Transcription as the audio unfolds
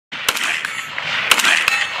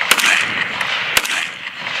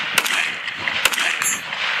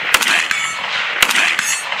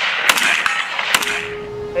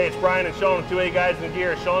Ryan and Sean, 2A Guys in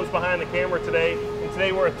Gear. Sean's behind the camera today, and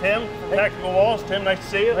today we're with Tim from Tactical Walls. Tim, nice to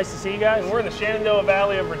see you. Nice to see you guys. And we're in the Shenandoah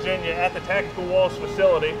Valley of Virginia at the Tactical Walls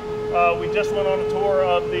facility. We just went on a tour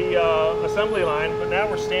of the assembly line, but now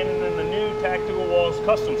we're standing in the new Tactical Walls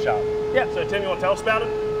custom shop. Yeah. So Tim, you want to tell us about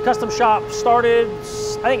it? Custom shop started,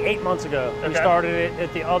 I think 8 months ago. Okay. We started it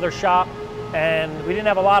at the other shop, and we didn't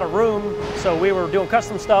have a lot of room, so we were doing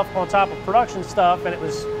custom stuff on top of production stuff, and it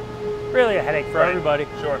was really a headache for everybody.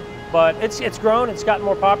 Sure. But it's grown, it's gotten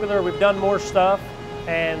more popular, we've done more stuff,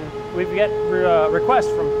 and we get requests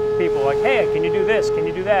from people like, hey, can you do this, can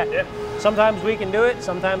you do that? Yeah. Sometimes we can do it,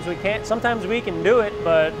 sometimes we can't. Sometimes we can do it,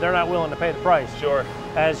 but they're not willing to pay the price. Sure.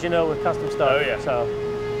 As you know, with custom stuff. Oh, yeah. So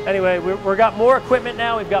anyway, we've got more equipment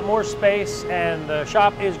now, we've got more space, and the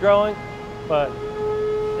shop is growing, but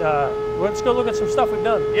let's go look at some stuff we've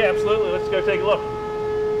done. Yeah, absolutely. Let's go take a look.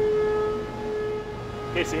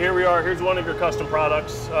 Okay, so here we are. Here's one of your custom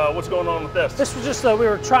products. What's going on with this? This was just, we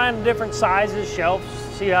were trying different sizes, shelves,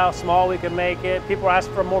 see how small we could make it. People were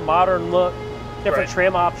asking for a more modern look, different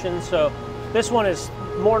trim options. So this one is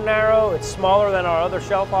more narrow. It's smaller than our other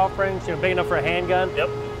shelf offerings, you know, big enough for a handgun. Yep.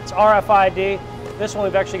 It's RFID. This one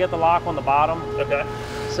we've actually got the lock on the bottom. Okay.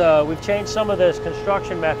 So we've changed some of this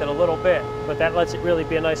construction method a little bit, but that lets it really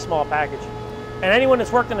be a nice small package. And anyone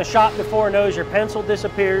that's worked in a shop before knows your pencil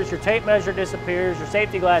disappears, your tape measure disappears, your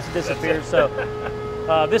safety glasses disappears. So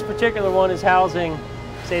this particular one is housing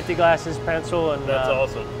safety glasses, pencil, and that's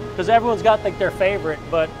awesome. Because everyone's got like their favorite,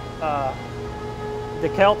 but the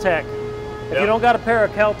Kel-Tec. If you don't got a pair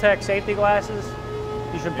of Kel-Tec safety glasses,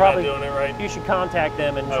 you should probably doing it right. You should contact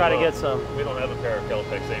them and try to get some. We don't have a pair of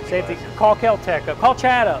Kel-Tec safety glasses. Call Kel-Tec up. Call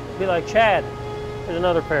Chad up. Be like, Chad, there's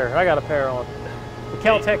another pair. I got a pair on. The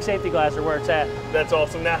Kel-Tec safety glasses are where it's at. That's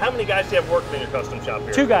awesome. Now, how many guys do you have working in your custom shop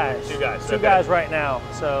here? 2 guys. 2 guys. Two guys right now.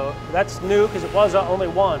 So that's new because it was only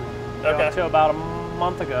one until about a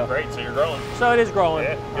month ago. Great. So you're growing. So it is growing.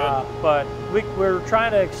 Yeah, good. But we're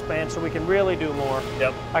trying to expand so we can really do more.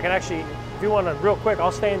 Yep. I can actually, if you want to, real quick,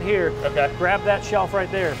 I'll stand here. Okay. Grab that shelf right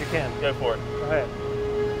there if you can. Go for it. Go ahead.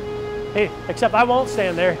 Hey, except I won't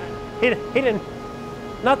stand there. He didn't.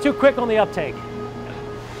 Not too quick on the uptake.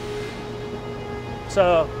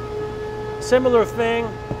 So. Similar thing,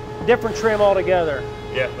 different trim altogether.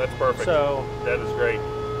 Yeah, that's perfect. So that is great.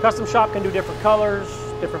 Custom shop can do different colors,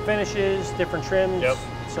 different finishes, different trims. Yep.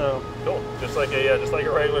 So cool. Just like a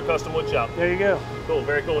regular custom wood shop. There you go. Cool.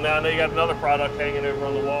 Very cool. Now I know you got another product hanging over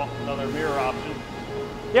on the wall, another mirror option.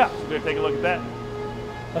 Yeah. So go take a look at that.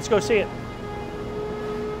 Let's go see it.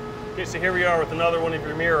 Okay, so here we are with another one of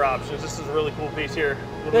your mirror options. This is a really cool piece here.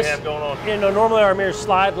 What do we have going on? You know, normally our mirrors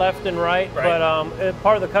slide left and right, but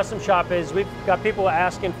part of the custom shop is we've got people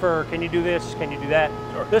asking for, can you do this, can you do that?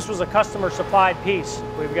 Sure. This was a customer supplied piece.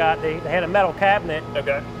 We've got, they had a metal cabinet,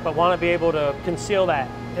 but want to be able to conceal that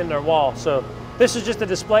in their wall. So this is just a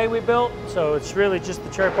display we built, so it's really just the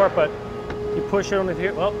cherry part, but you push it on it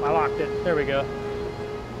here. Well, I locked it. There we go.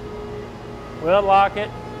 We unlock it.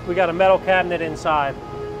 We got a metal cabinet inside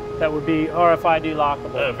that would be RFID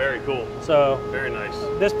lockable. Oh, very cool. So very nice.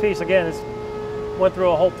 This piece again went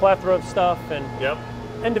through a whole plethora of stuff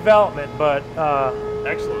and development, but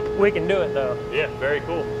excellent. We can do it though. Yeah, very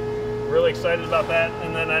cool. Really excited about that.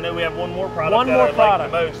 And then I know we have one more product like the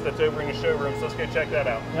most that's over in your showroom. So let's go check that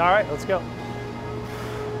out. All right, let's go.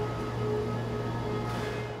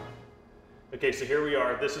 Okay, so here we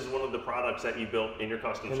are. This is one of the products that you built in your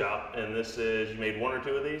custom shop, and this is, you made 1 or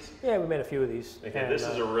 2 of these? Yeah, we made a few of these. Okay, and this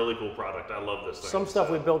is a really cool product. I love this thing. Some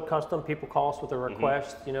stuff we build custom. People call us with a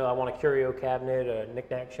request. You know, I want a curio cabinet, a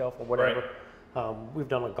knick-knack shelf, or whatever. We've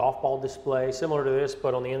done a golf ball display similar to this,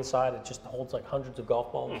 but on the inside it just holds like hundreds of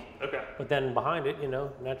golf balls. Okay. But then behind it, you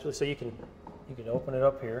know, naturally, so you can open it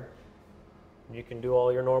up here. You can do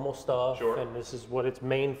all your normal stuff. Sure. And this is what its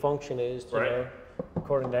main function is, you know,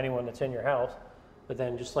 according to anyone that's in your house. But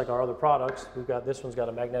then just like our other products, we've got, this one's got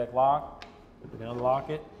a magnetic lock. We can unlock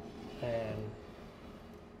it, and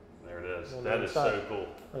there it is. That is so cool.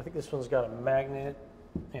 I think this one's got a magnet,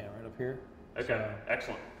 right up here. Okay, so,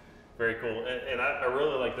 excellent. Very cool. And I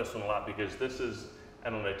really like this one a lot because this is, I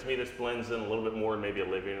don't know, to me this blends in a little bit more in maybe a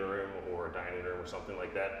living room or a dining room or something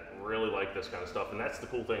like that. Really like this kind of stuff. And that's the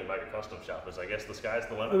cool thing about your custom shop is I guess the sky's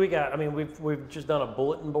the limit. We got, I mean, we've just done a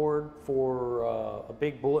bulletin board for, a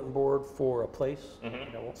big bulletin board for a place.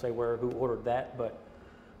 I won't say who ordered that, but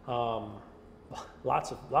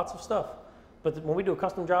lots of stuff. But when we do a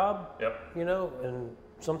custom job, you know, and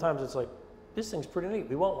sometimes it's like, this thing's pretty neat.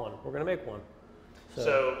 We want one. We're going to make one.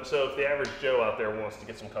 So if the average Joe out there wants to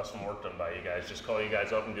get some custom work done by you guys, just call you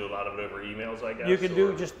guys up and do a lot of it over emails, I guess? You could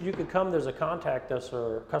you could come, there's a contact us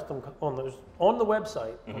or custom on the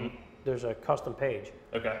website, there's a custom page.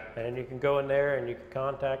 Okay. And you can go in there and you can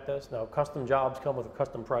contact us. Now, custom jobs come with a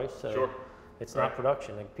custom price, so sure. It's not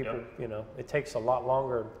production. Like people, you know, it takes a lot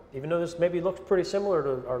longer. Even though this maybe looks pretty similar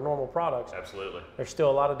to our normal products, absolutely, there's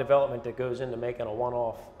still a lot of development that goes into making a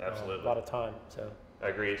one-off. Absolutely, a lot of time. So I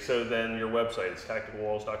agree. So then your website is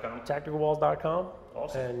tacticalwalls.com. Tacticalwalls.com.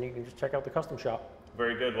 Awesome. And you can just check out the custom shop.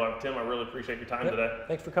 Very good. Well, Tim, I really appreciate your time today.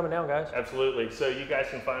 Thanks for coming down, guys. Absolutely. So you guys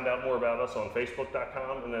can find out more about us on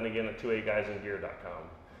Facebook.com and then again at 28guysandgear.com.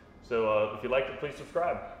 So if you liked it, please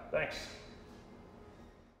subscribe. Thanks.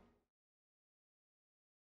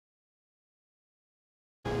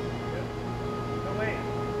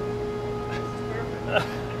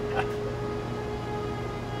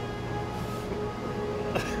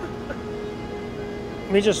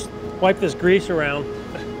 Let me just wipe this grease around.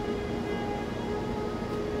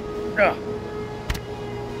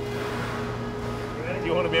 Do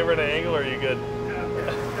you want to be over at an angle, or are you good? Yeah,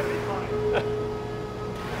 it's gonna be fine.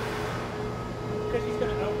 Because he's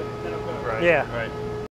gonna open it, then I'm gonna. Right. Yeah. Right.